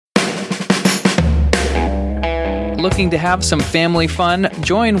Looking to have some family fun?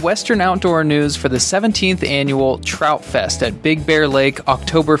 Join Western Outdoor News for the 17th annual Trout Fest at Big Bear Lake,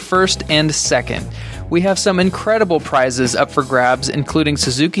 October 1st and 2nd. We have some incredible prizes up for grabs, including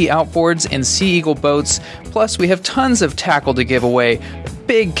Suzuki outboards and Sea Eagle boats. Plus, we have tons of tackle to give away,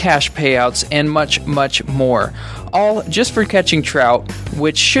 big cash payouts, and much, much more. All just for catching trout,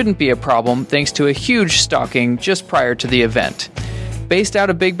 which shouldn't be a problem thanks to a huge stocking just prior to the event. Based out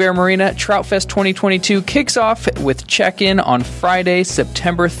of Big Bear Marina, Trout Fest 2022 kicks off with check-in on Friday,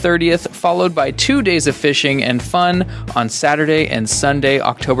 September 30th, followed by 2 days of fishing and fun on Saturday and Sunday,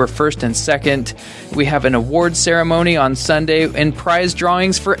 October 1st and 2nd. We have an award ceremony on Sunday and prize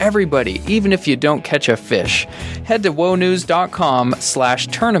drawings for everybody, even if you don't catch a fish. Head to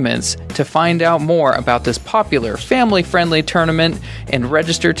wonews.com/tournaments to find out more about this popular, family-friendly tournament and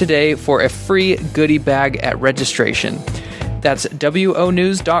register today for a free goodie bag at registration. That's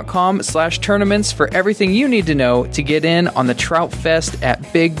wonews.com/tournaments for everything you need to know to get in on the Trout Fest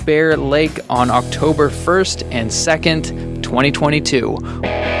at Big Bear Lake on October 1st and 2nd, 2022.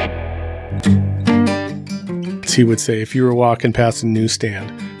 He would say, if you were walking past a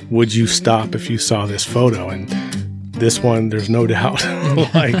newsstand, would you stop if you saw this photo? And this one, there's no doubt.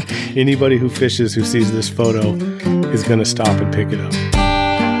 Like anybody who fishes who sees this photo is going to stop and pick it up.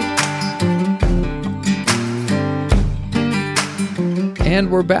 And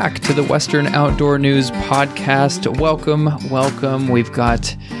we're back to the Western Outdoor News podcast. Welcome. We've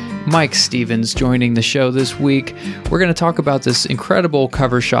got Mike Stevens joining the show this week. We're going to talk about this incredible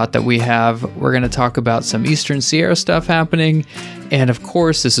cover shot that we have. We're going to talk about some Eastern Sierra stuff happening. And of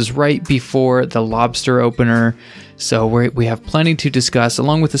course, this is right before the lobster opener. So we have plenty to discuss,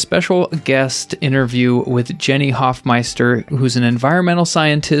 along with a special guest interview with Jenny Hoffmeister, who's an environmental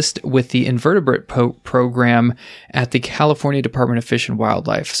scientist with the invertebrate program at the California Department of Fish and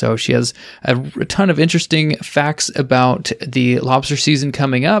Wildlife. So she has a ton of interesting facts about the lobster season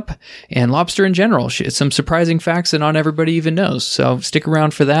coming up and lobster in general. Some surprising facts that not everybody even knows. So stick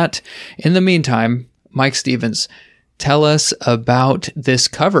around for that. In the meantime, Mike Stevens, tell us about this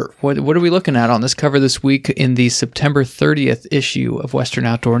cover. What are we looking at on this cover this week in the September 30th issue of Western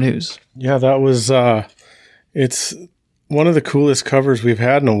Outdoor News? Yeah, that was, it's one of the coolest covers we've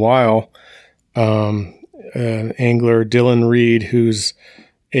had in a while. An angler, Dylan Reed, who's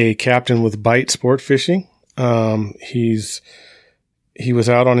a captain with Bite Sport Fishing. He was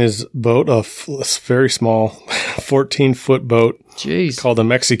out on his boat, a very small 14-foot boat. Jeez. Called a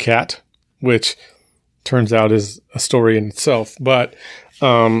Mexicat, which turns out is a story in itself. But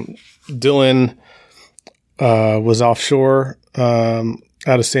Dylan was offshore out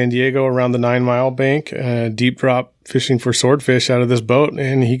of San Diego around the 9 Mile Bank, deep drop fishing for swordfish out of this boat,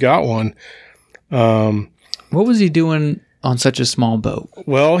 and he got one. What was he doing on such a small boat?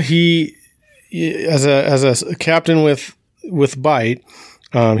 Well, he as a captain with Bite,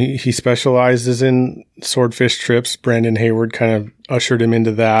 he specializes in swordfish trips. Brandon Hayward kind of ushered him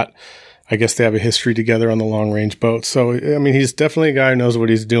into that. I guess they have a history together on the long range boat. So, I mean, he's definitely a guy who knows what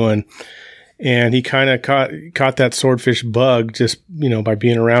he's doing. And he kind of caught that swordfish bug just, by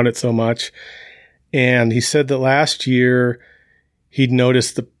being around it so much. And he said that last year he'd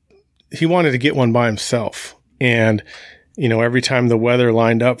noticed he wanted to get one by himself. And, every time the weather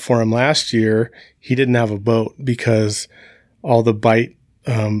lined up for him last year, he didn't have a boat because all the Bite,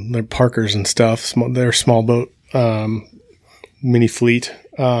 their Parkers and stuff, their small boat, mini fleet,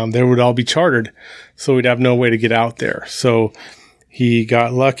 they would all be chartered, so we'd have no way to get out there. So he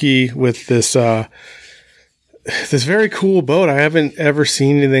got lucky with this very cool boat. I haven't ever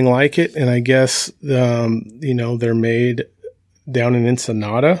seen anything like it, and I guess they're made down in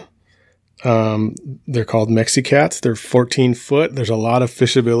Ensenada. They're called Mexicats. They're 14 foot. There's a lot of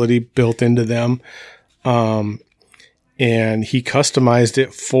fishability built into them, and he customized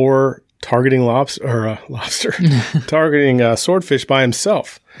it for targeting targeting swordfish by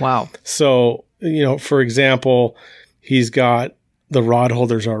himself. Wow. So, for example, he's got the rod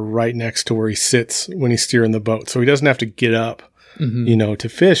holders are right next to where he sits when he's steering the boat. So he doesn't have to get up, to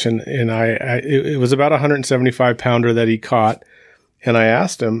fish. And it was about a 175 pounder that he caught. And I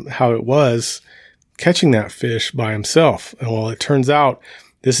asked him how it was catching that fish by himself. And well, it turns out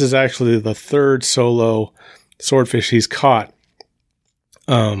this is actually the third solo swordfish he's caught.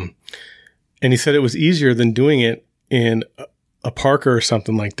 And he said it was easier than doing it in a Parker or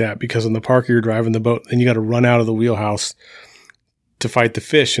something like that, because in the Parker, you're driving the boat and you got to run out of the wheelhouse to fight the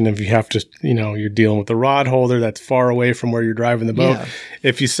fish. And if you have to, you're dealing with the rod holder that's far away from where you're driving the boat. Yeah.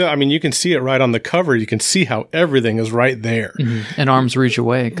 If you saw, you can see it right on the cover. You can see how everything is right there. Mm-hmm. And arm's reach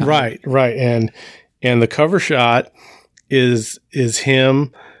away. Right. And the cover shot is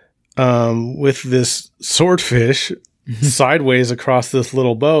him, with this swordfish sideways across this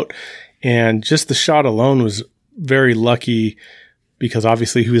little boat. And just the shot alone was very lucky because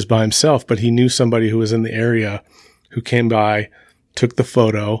obviously he was by himself, but he knew somebody who was in the area who came by, took the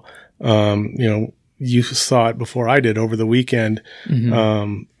photo. You saw it before I did over the weekend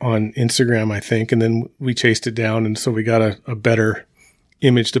on Instagram, I think. And then we chased it down. And so we got a better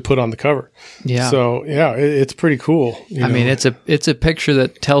image to put on the cover. Yeah. So yeah, it's pretty cool. I mean, it's a picture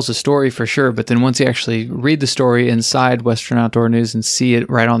that tells a story for sure. But then once you actually read the story inside Western Outdoor News and see it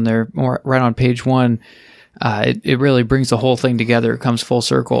right on there, or right on page 1, it really brings the whole thing together. It comes full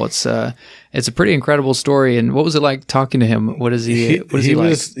circle. It's a pretty incredible story. And what was it like talking to him? What is he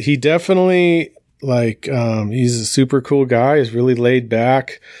like? He definitely he's a super cool guy. He's really laid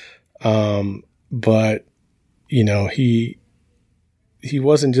back. But he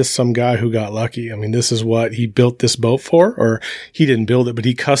wasn't just some guy who got lucky. I mean, this is what he built this boat for, or he didn't build it, but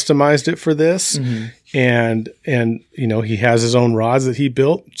he customized it for this. And he has his own rods that he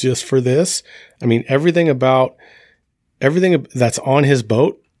built just for this. I mean, everything that's on his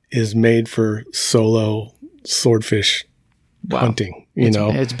boat is made for solo swordfish hunting.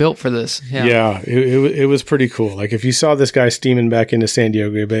 It's built for this. Yeah. It was pretty cool. Like if you saw this guy steaming back into San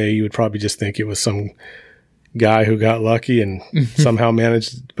Diego Bay, you would probably just think it was some guy who got lucky and somehow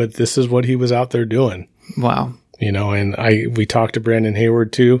managed, but this is what he was out there doing. Wow. And we talked to Brandon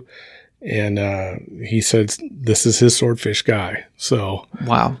Hayward too, and he said this is his swordfish guy. So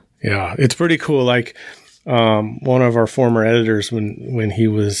wow. Yeah, it's pretty cool. Like one of our former editors, when we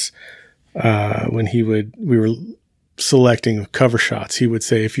were selecting cover shots, he would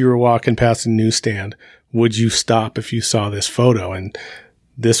say, if you were walking past a newsstand, would you stop if you saw this photo? And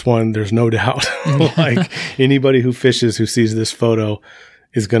this one, there's no doubt. Like anybody who fishes who sees this photo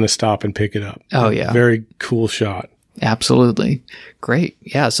is going to stop and pick it up. Oh yeah. Very cool shot. Absolutely. Great.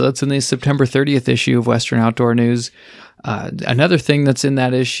 Yeah. So that's in the September 30th issue of Western Outdoor News. Another thing that's in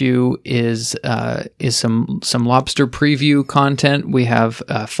that issue is some lobster preview content. We have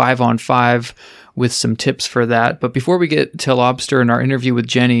 5-on-5 with some tips for that. But before we get to lobster and our interview with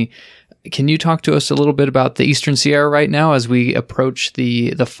Jenny, can you talk to us a little bit about the Eastern Sierra right now as we approach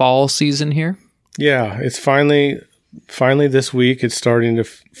the fall season here? Yeah, it's finally this week. It's starting to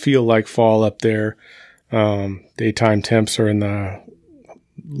feel like fall up there. Daytime temps are in the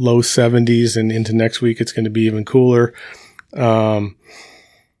low 70s, and into next week it's going to be even cooler.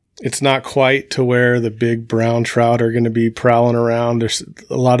 It's not quite to where the big brown trout are going to be prowling around. There's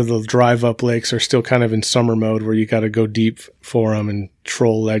a lot of the drive up lakes are still kind of in summer mode where you got to go deep for them and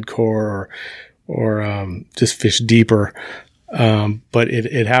troll lead core or just fish deeper. But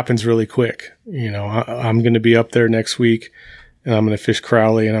it happens really quick. I'm going to be up there next week and I'm going to fish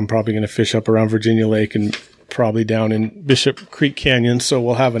Crowley, and I'm probably going to fish up around Virginia Lake and probably down in Bishop Creek Canyon. So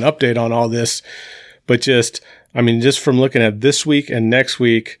we'll have an update on all this, but just from looking at this week and next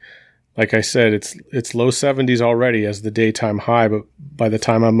week, like I said, it's low 70s already as the daytime high, but by the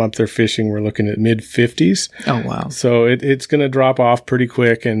time I'm up there fishing, we're looking at mid 50s. Oh, wow. So it's going to drop off pretty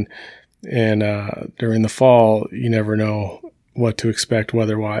quick. And during the fall, you never know what to expect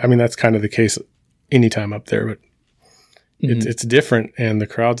weather-wise. I mean, that's kind of the case anytime up there, but it's different, and the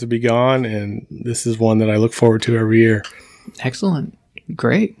crowds will be gone. And this is one that I look forward to every year. Excellent.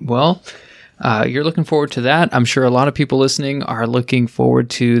 Great. Well, you're looking forward to that. I'm sure a lot of people listening are looking forward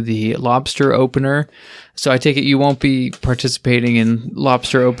to the lobster opener. So I take it you won't be participating in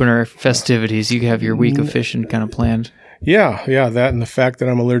lobster opener festivities. You have your week of fishing kind of planned. Yeah, that and the fact that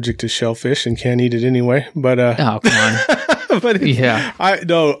I'm allergic to shellfish and can't eat it anyway. But oh, come on. But yeah,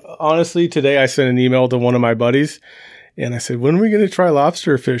 honestly, today I sent an email to one of my buddies, and I said, "When are we going to try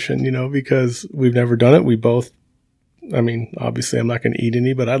lobster fishing?" Because we've never done it. We both. Obviously I'm not going to eat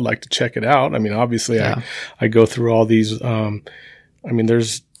any, but I'd like to check it out. Obviously yeah. I go through all these,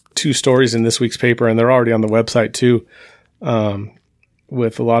 there's 2 stories in this week's paper, and they're already on the website too,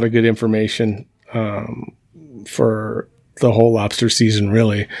 with a lot of good information, for the whole lobster season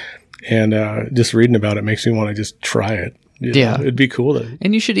really. And, just reading about it makes me want to just try it. Yeah. It'd be cool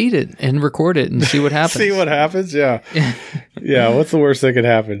and you should eat it and record it and see what happens. See what happens. Yeah. Yeah. What's the worst that could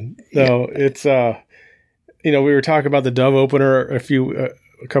happen? So it's, we were talking about the Dove opener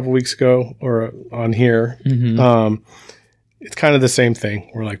a couple weeks ago, or on here. Mm-hmm. It's kind of the same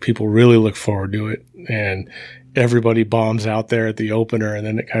thing where like people really look forward to it, and everybody bombs out there at the opener, and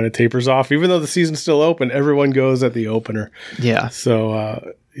then it kind of tapers off. Even though the season's still open, everyone goes at the opener. Yeah.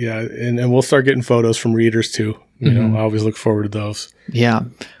 So, and we'll start getting photos from readers too. I always look forward to those. Yeah.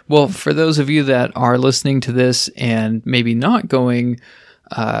 Well, for those of you that are listening to this and maybe not going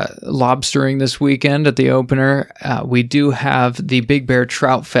lobstering this weekend at the opener, we do have the Big Bear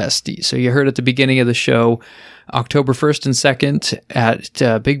Trout Fest. So you heard at the beginning of the show, October 1st and 2nd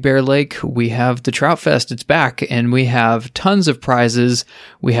at Big Bear Lake, we have the Trout Fest. It's back, and we have tons of prizes.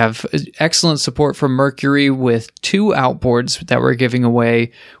 We have excellent support from Mercury with 2 outboards that we're giving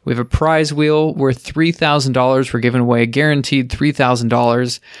away. We have a prize wheel worth $3,000. We're giving away a guaranteed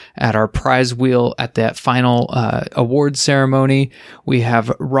 $3,000 at our prize wheel at that final award ceremony. We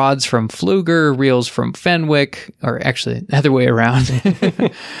have rods from Pfluger, reels from Fenwick, or actually the other way around.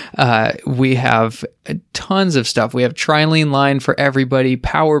 We have tons of stuff. We have trilene line for everybody,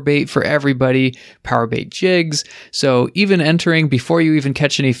 power bait for everybody, power bait jigs. So even entering before you even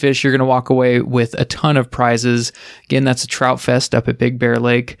catch any fish, you're going to walk away with a ton of prizes. Again, that's a Trout Fest up at Big Bear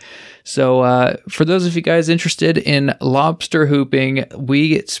Lake. So for those of you guys interested in lobster hooping,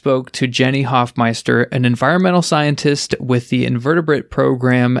 we spoke to Jenny Hoffmeister, an environmental scientist with the invertebrate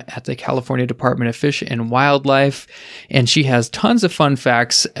program at the California Department of Fish and Wildlife. And she has tons of fun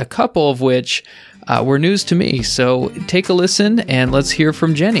facts, a couple of which were news to me. So take a listen and let's hear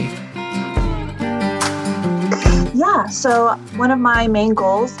from Jenny. Yeah, so one of my main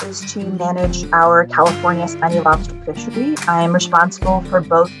goals is to manage our California spiny lobster fishery. I'm responsible for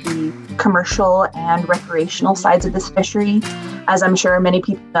both the commercial and recreational sides of this fishery. As I'm sure many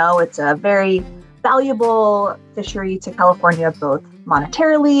people know, it's a very valuable fishery to California, both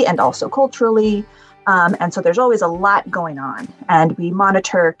monetarily and also culturally. And so there's always a lot going on. And we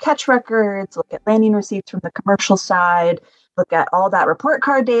monitor catch records, look at landing receipts from the commercial side, look at all that report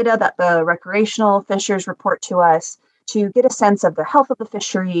card data that the recreational fishers report to us to get a sense of the health of the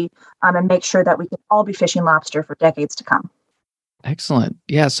fishery and make sure that we can all be fishing lobster for decades to come. Excellent.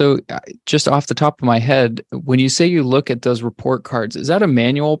 Yeah. So just off the top of my head, when you say you look at those report cards, is that a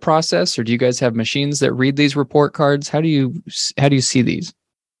manual process, or do you guys have machines that read these report cards? How do you see these?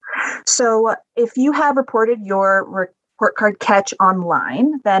 So if you have reported your report card catch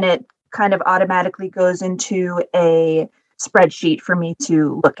online, then it kind of automatically goes into a spreadsheet for me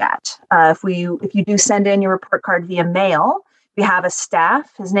to look at. If you do send in your report card via mail, we have a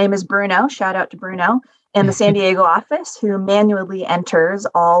staff. His name is Bruno. Shout out to Bruno in the San Diego office, who manually enters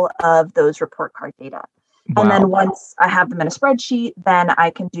all of those report card data. Wow. And then once I have them in a spreadsheet, then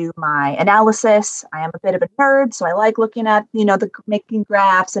I can do my analysis. I am a bit of a nerd, so I like looking at, making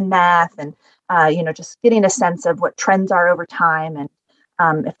graphs and math and, just getting a sense of what trends are over time. And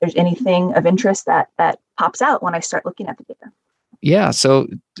if there's anything of interest that pops out when I start looking at the data. Yeah. So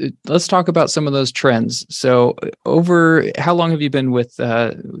let's talk about some of those trends. So how long have you been with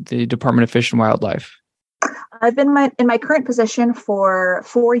the Department of Fish and Wildlife? I've been in my current position for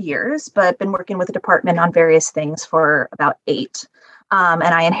 4 years, but been working with the department on various things for about 8. And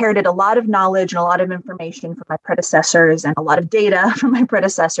I inherited a lot of knowledge and a lot of information from my predecessors and a lot of data from my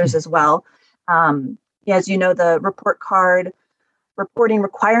predecessors as well. As you know, the report card reporting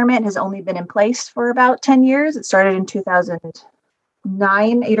requirement has only been in place for about 10 years. It started in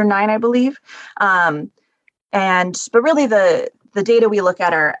 2009, 8 or 9, I believe. But really the data we look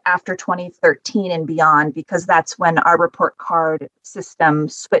at are after 2013 and beyond, because that's when our report card system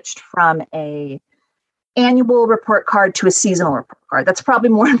switched from a annual report card to a seasonal report card. That's probably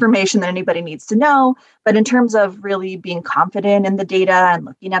more information than anybody needs to know. But in terms of really being confident in the data and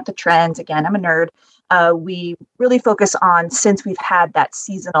looking at the trends, again, I'm a nerd, we really focus on since we've had that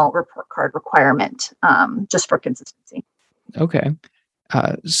seasonal report card requirement, just for consistency. Okay.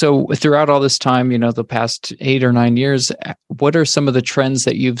 So throughout all this time, the past 8 or 9 years, what are some of the trends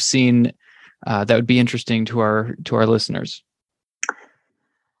that you've seen that would be interesting to our listeners?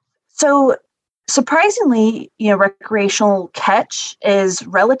 So surprisingly, recreational catch is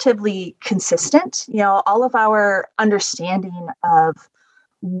relatively consistent. All of our understanding of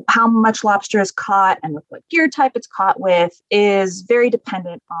how much lobster is caught and with what gear type it's caught with is very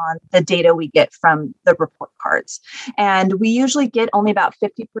dependent on the data we get from the report cards. And we usually get only about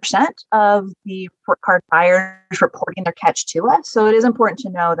 50% of the report card buyers reporting their catch to us. So it is important to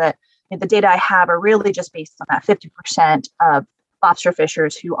know that the data I have are really just based on that 50% of lobster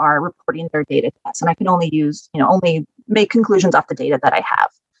fishers who are reporting their data to us. And I can only make conclusions off the data that I have.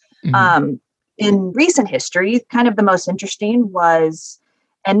 Mm-hmm. In recent history, kind of the most interesting was,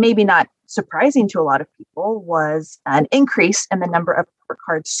 and maybe not surprising to a lot of people, was an increase in the number of report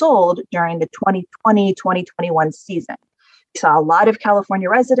cards sold during the 2020-2021 season. We saw a lot of California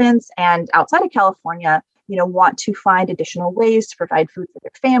residents and outside of California, want to find additional ways to provide food for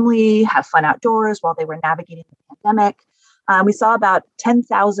their family, have fun outdoors while they were navigating the pandemic. We saw about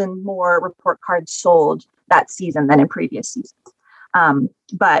 10,000 more report cards sold that season than in previous seasons.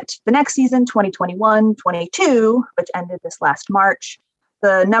 But the next season, 2021-22, which ended this last March,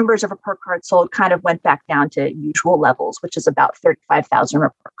 the numbers of report cards sold kind of went back down to usual levels, which is about 35,000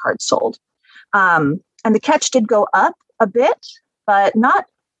 report cards sold. And the catch did go up a bit, but not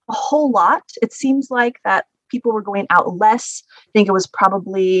a whole lot. It seems like that people were going out less. I think it was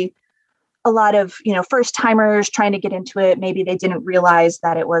probably a lot of, first timers trying to get into it. Maybe they didn't realize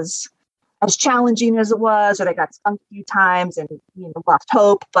that it was as challenging as it was, or they got skunked a few times and lost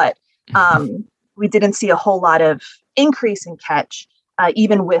hope. But we didn't see a whole lot of increase in catch,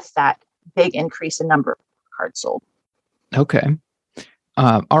 even with that big increase in number of cards sold. Okay.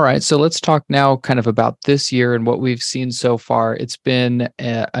 All right. So let's talk now kind of about this year and what we've seen so far. It's been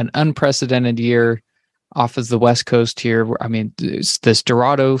an unprecedented year off of the West Coast here. I mean, this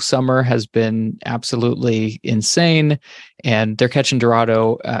Dorado summer has been absolutely insane, and they're catching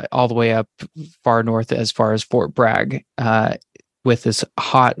Dorado all the way up far north as far as Fort Bragg, with this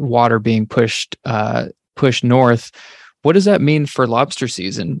hot water being pushed north. What does that mean for lobster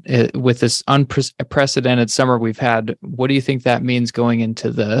season with this unprecedented summer we've had? What do you think that means going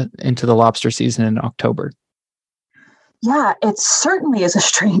into the lobster season in October? Yeah, it certainly is a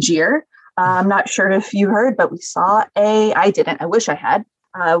strange year. I'm not sure if you heard, but we saw I wish I had,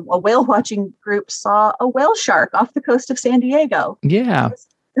 a whale watching group saw a whale shark off the coast of San Diego. Yeah.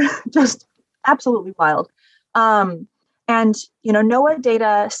 Just absolutely wild. And, NOAA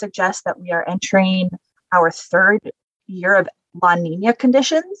data suggests that we are entering our third year of La Nina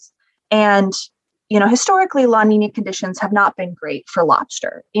conditions. And, historically, La Nina conditions have not been great for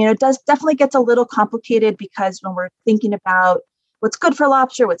lobster. It definitely gets a little complicated because when we're thinking about what's good for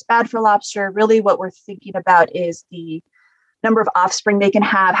lobster, what's bad for lobster, really what we're thinking about is the number of offspring they can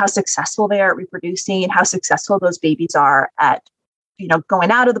have, how successful they are at reproducing, how successful those babies are at,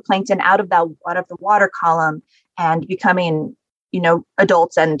 going out of the plankton, out of the water column and becoming,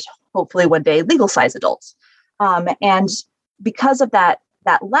 adults and hopefully one day legal size adults. And because of that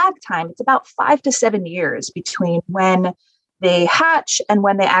lag time, it's about 5 to 7 years between when they hatch and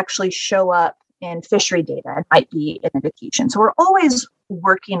when they actually show up in fishery data. It might be an indication. So we're always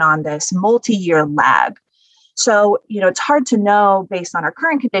working on this multi-year lag. So, it's hard to know based on our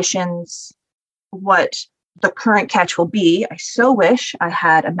current conditions what the current catch will be. I so wish I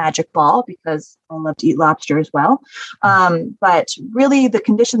had a magic ball because I love to eat lobster as well. But really the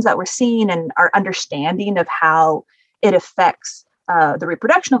conditions that we're seeing and our understanding of how it affects the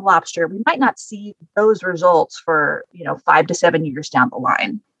reproduction of lobster, we might not see those results for, 5 to 7 years down the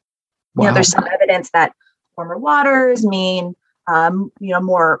line. Wow. There's some evidence that warmer waters mean,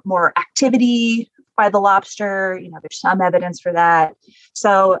 more activity by the lobster. There's some evidence for that.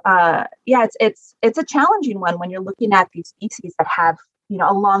 So, it's a challenging one when you're looking at these species that have,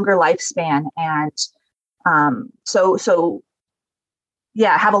 a longer lifespan and, have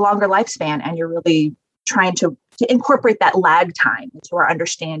a longer lifespan, and you're really trying to incorporate that lag time into our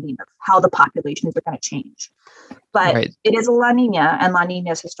understanding of how the populations are going to change. But right. It is a La Nina, and La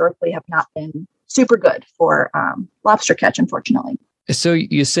Ninas historically have not been super good for lobster catch, unfortunately. So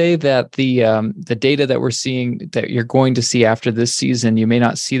you say that the data that we're seeing, that you're going to see after this season, you may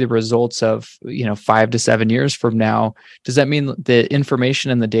not see the results of 5 to 7 years from now. Does that mean the information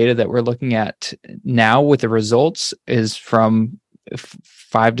and the data that we're looking at now with the results is from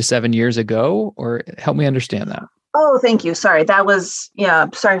 5 to 7 years ago? Or help me understand that. Oh, thank you. Sorry, that was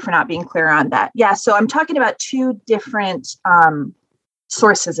sorry for not being clear on that. Yeah, so I'm talking about two different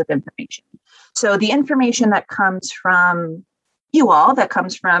sources of information. So the information that comes from you all, that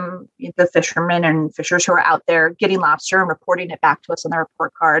comes from the fishermen and fishers who are out there getting lobster and reporting it back to us on their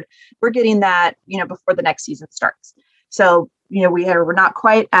report card. We're getting that, before the next season starts. So, we're not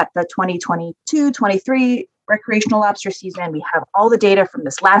quite at the 2022-23 recreational lobster season. We have all the data from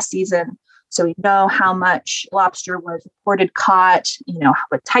this last season. So we know how much lobster was reported caught,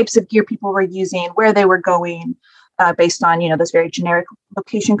 what types of gear people were using, where they were going, based on, those very generic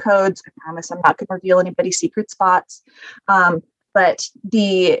location codes. I promise I'm not going to reveal anybody's secret spots. But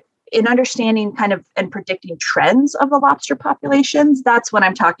in understanding kind of and predicting trends of the lobster populations, that's when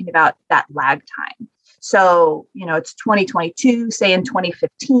I'm talking about that lag time. So, it's 2022, say in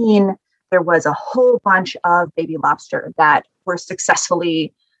 2015, there was a whole bunch of baby lobster that were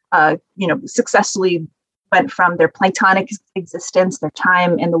successfully went from their planktonic existence, their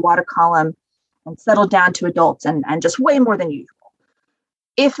time in the water column, and settled down to adults and just way more than usual.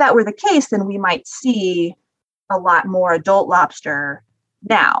 If that were the case, then we might see a lot more adult lobster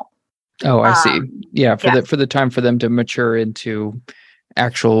now. Oh, I see. Yeah, for the time for them to mature into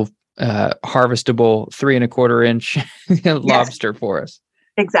actual harvestable 3¼ inch lobster for us.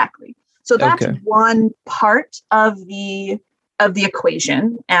 Exactly. So that's one part of the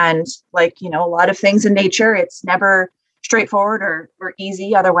equation. And like, a lot of things in nature, it's never straightforward or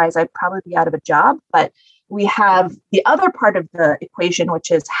easy. Otherwise, I'd probably be out of a job. But we have the other part of the equation,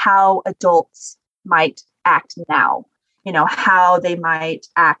 which is how adults might act now, how they might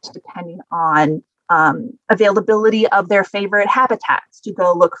act depending on availability of their favorite habitats to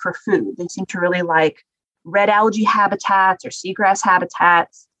go look for food. They seem to really like red algae habitats or seagrass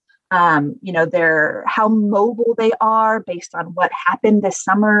habitats. Their how mobile they are based on what happened this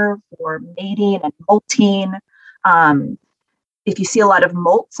summer for mating and molting. If you see a lot of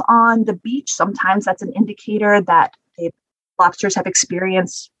molts on the beach, sometimes that's an indicator that lobsters have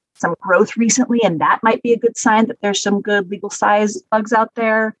experienced some growth recently, and that might be a good sign that there's some good legal size bugs out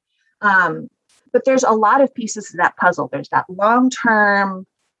there. But there's a lot of pieces to that puzzle. There's that long-term,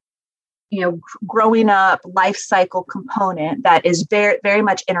 growing up life cycle component that is very, very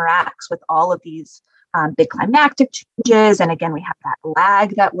much interacts with all of these big climactic changes. And again, we have that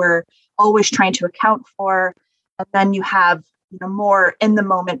lag that we're always trying to account for. And then you have, more in the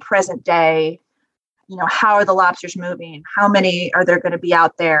moment, present day, how are the lobsters moving? How many are there going to be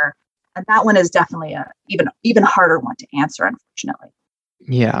out there? And that one is definitely a even harder one to answer, unfortunately.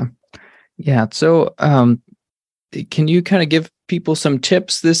 Yeah. Yeah. So, can you kind of give people some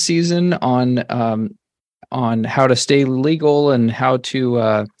tips this season on how to stay legal and how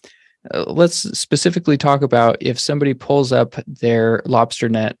to let's specifically talk about if somebody pulls up their lobster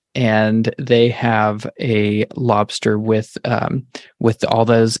net and they have a lobster with all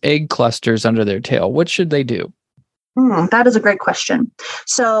those egg clusters under their tail, what should they do? That is a great question.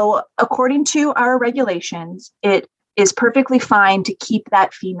 So according to our regulations, it is perfectly fine to keep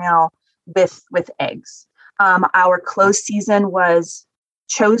that female with eggs. Our closed season was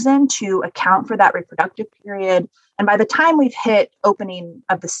chosen to account for that reproductive period. And by the time we've hit opening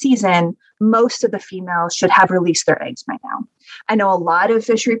of the season, most of the females should have released their eggs by now. I know a lot of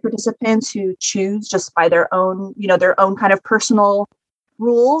fishery participants who choose just by their own kind of personal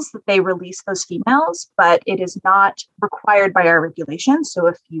rules that they release those females, but it is not required by our regulations. So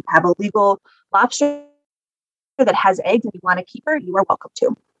if you have a legal lobster that has eggs and you want to keep her, you are welcome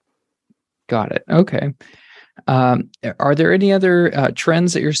to. Got it. Okay. Are there any other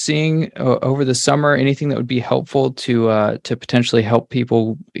trends that you're seeing over the summer? Anything that would be helpful to potentially help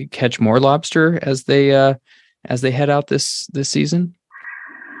people catch more lobster as they head out this season?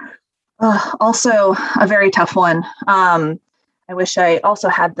 Also, a very tough one. I wish I also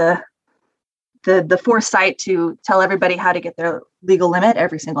had the foresight to tell everybody how to get their legal limit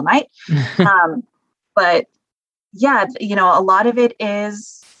every single night. But yeah, a lot of it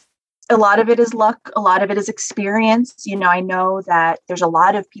is luck. A lot of it is experience. I know that there's a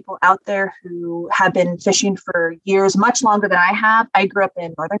lot of people out there who have been fishing for years, much longer than I have. I grew up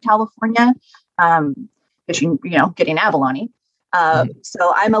in Northern California, fishing, getting abalone.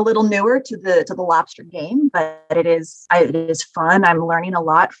 So I'm a little newer to the lobster game, but it is fun. I'm learning a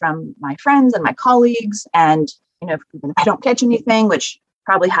lot from my friends and my colleagues. And, if I don't catch anything, which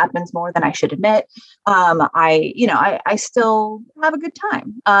probably happens more than I should admit, I still have a good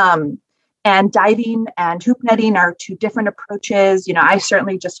time. And diving and hoop netting are two different approaches. I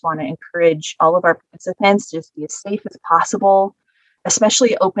certainly just want to encourage all of our participants to just be as safe as possible,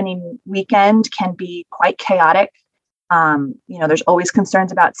 especially opening weekend can be quite chaotic. There's always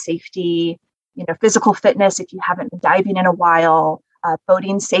concerns about safety, physical fitness if you haven't been diving in a while,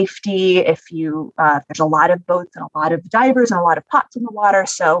 boating safety if there's a lot of boats and a lot of divers and a lot of pots in the water.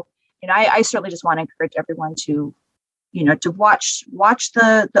 So, I certainly just want to encourage everyone to watch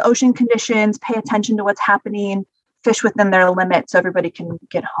the ocean conditions, pay attention to what's happening, fish within their limit so everybody can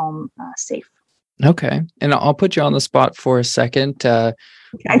get home safe. Okay. And I'll put you on the spot for a second. Okay.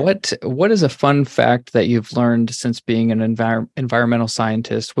 What is a fun fact that you've learned since being an environmental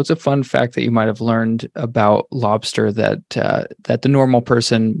scientist? What's a fun fact that you might have learned about lobster that the normal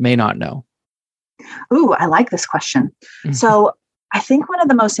person may not know? Ooh, I like this question. Mm-hmm. So I think one of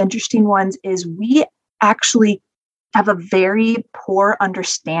the most interesting ones is we actually have a very poor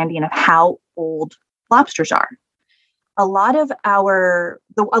understanding of how old lobsters are. A lot of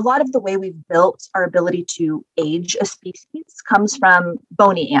the way we've built our ability to age a species comes from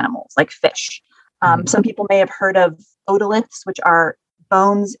bony animals like fish. Some people may have heard of otoliths, which are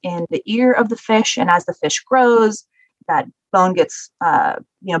bones in the ear of the fish. And as the fish grows, that bone gets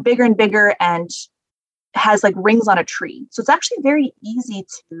bigger and bigger and has like rings on a tree. So it's actually very easy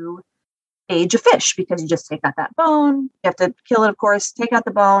to age a fish because you just take out that bone. You have to kill it, of course, take out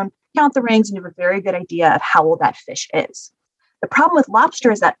the bone, count the rings, and you have a very good idea of how old that fish is. The problem with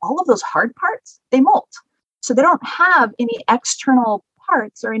lobster is that all of those hard parts, they molt. So they don't have any external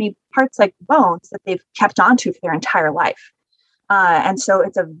parts or any parts like bones that they've kept onto for their entire life. And so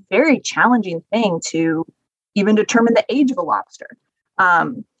it's a very challenging thing to even determine the age of a lobster.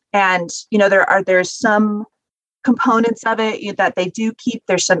 And there's some components of it that they do keep.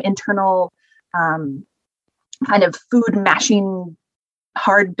 There's some internal kind of food mashing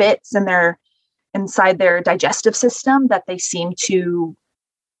hard bits inside their digestive system that they seem to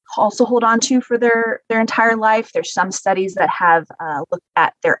also hold on to for their entire life. There's some studies that have looked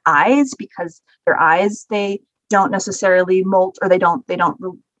at their eyes, because their eyes, they don't necessarily molt, or they don't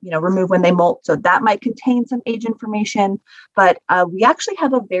remove when they molt. So that might contain some age information, but we actually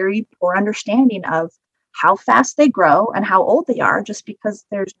have a very poor understanding of how fast they grow and how old they are, just because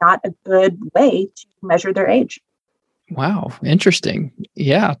there's not a good way to measure their age. Wow. Interesting.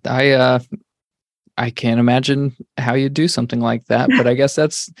 Yeah. I can't imagine how you do something like that, but I guess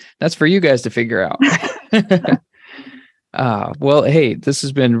that's for you guys to figure out. Well, hey, this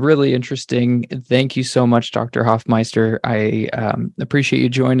has been really interesting. Thank you so much, Dr. Hoffmeister. I appreciate you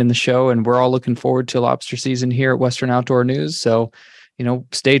joining the show, and we're all looking forward to lobster season here at Western Outdoor News. So,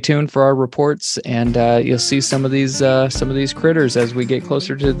 stay tuned for our reports, and you'll see some of these critters as we get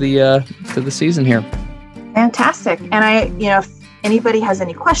closer to the season here. Fantastic. And if anybody has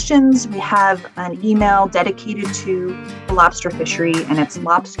any questions, we have an email dedicated to the lobster fishery, and it's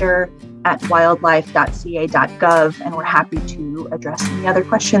lobster@wildlife.ca.gov, and we're happy to address any other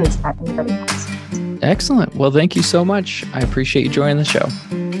questions that anybody has. Excellent. Well, thank you so much. I appreciate you joining the show.